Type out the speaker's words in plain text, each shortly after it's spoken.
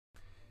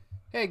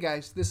Hey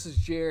guys, this is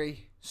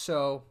Jerry.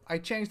 So I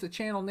changed the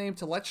channel name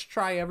to Let's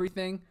Try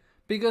Everything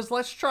because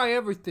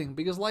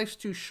life's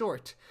too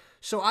short.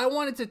 So I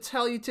wanted to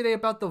tell you today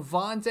about the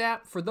Vons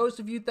app for those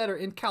of you that are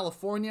in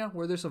California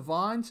where there's a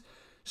Vons.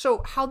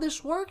 So how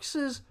this works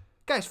is,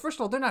 guys, first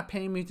of all, they're not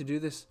paying me to do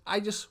this. I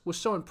just was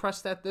so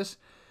impressed at this.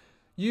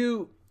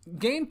 You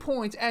gain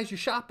points as you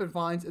shop at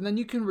Vons, and then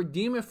you can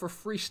redeem it for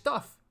free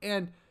stuff.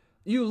 And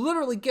you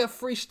literally get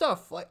free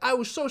stuff. Like, I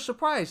was so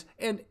surprised.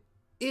 And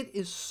it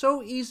is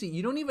so easy.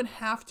 You don't even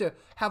have to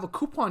have a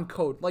coupon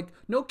code, like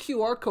no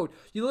QR code.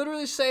 You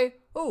literally say,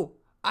 oh,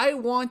 I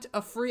want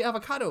a free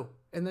avocado.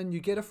 And then you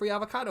get a free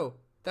avocado.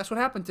 That's what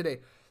happened today.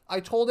 I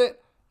told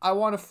it I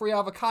want a free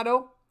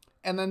avocado.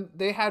 And then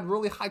they had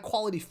really high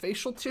quality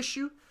facial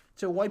tissue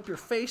to wipe your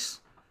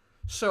face.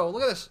 So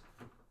look at this.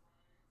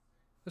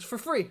 It's for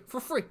free,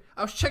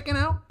 I was checking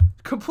out,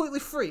 completely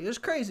free. It was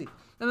crazy.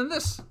 And then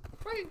this,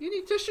 right? You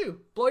need tissue.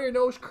 Blow your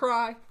nose,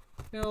 cry.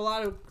 You know, a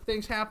lot of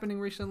things happening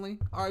recently.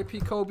 R.I.P.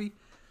 Kobe.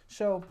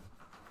 So,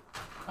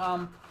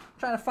 trying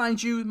to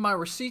find you my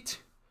receipt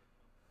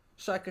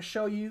so I can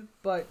show you.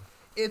 But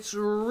it's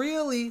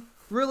really,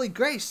 really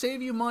great.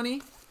 Save you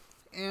money.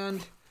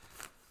 And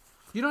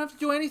you don't have to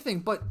do anything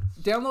but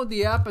download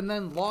the app and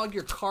then log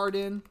your card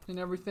in and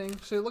everything.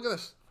 So look at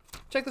this.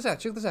 Check this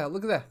out.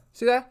 Look at that.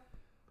 See that?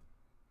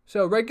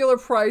 So regular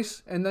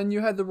price, and then you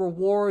had the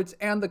rewards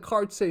and the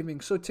card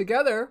savings. So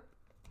together,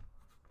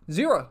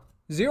 zero.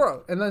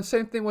 And then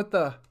same thing with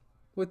the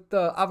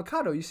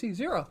avocado. You see,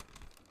 zero.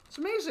 It's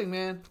amazing,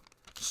 man.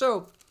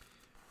 So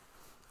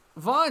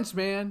Vons,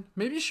 man,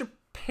 maybe you should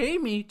pay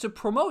me to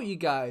promote you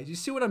guys. You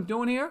see what I'm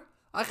doing here?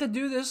 I could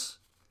do this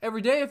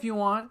every day if you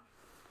want.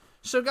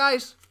 So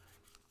guys,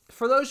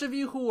 for those of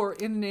you who are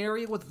in an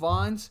area with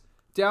Vons,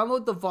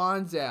 download the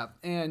Vons app.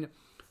 And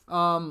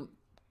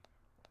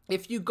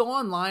if you go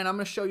online, I'm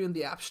going to show you in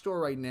the App Store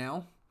right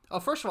now.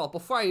 First of all,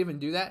 before I even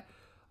do that,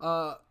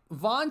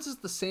 Vons is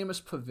the same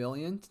as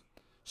Pavilion.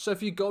 So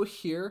if you go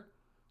here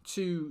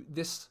to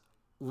this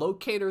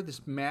locator,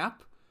 this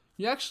map,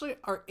 you actually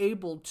are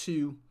able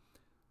to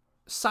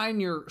sign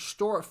your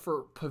store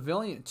for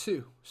Pavilion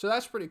too. So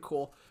that's pretty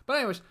cool. But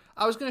anyways,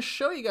 I was going to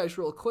show you guys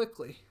real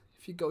quickly.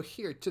 If you go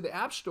here to the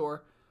App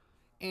Store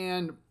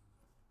and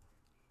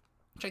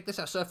check this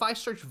out. So if I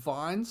search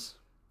Vons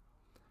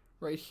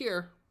right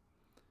here,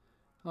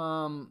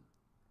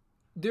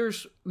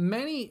 there's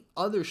many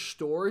other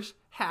stores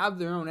have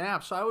their own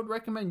app. So I would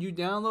recommend you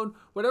download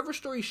whatever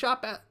store you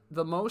shop at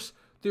the most.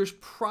 There's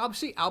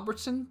probably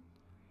Albertson.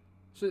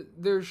 So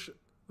there's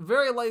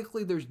very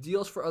likely there's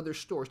deals for other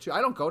stores too.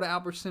 I don't go to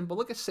Albertson, but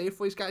look at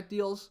Safeway's got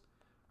deals.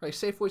 Right,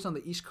 Safeway's on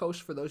the East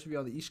Coast for those of you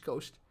on the East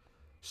Coast.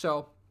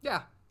 So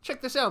yeah,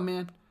 check this out,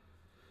 man.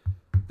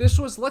 This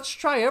was Let's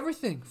Try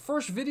Everything.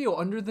 First video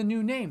under the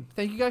new name.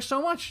 Thank you guys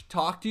so much.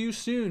 Talk to you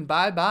soon.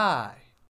 Bye-bye.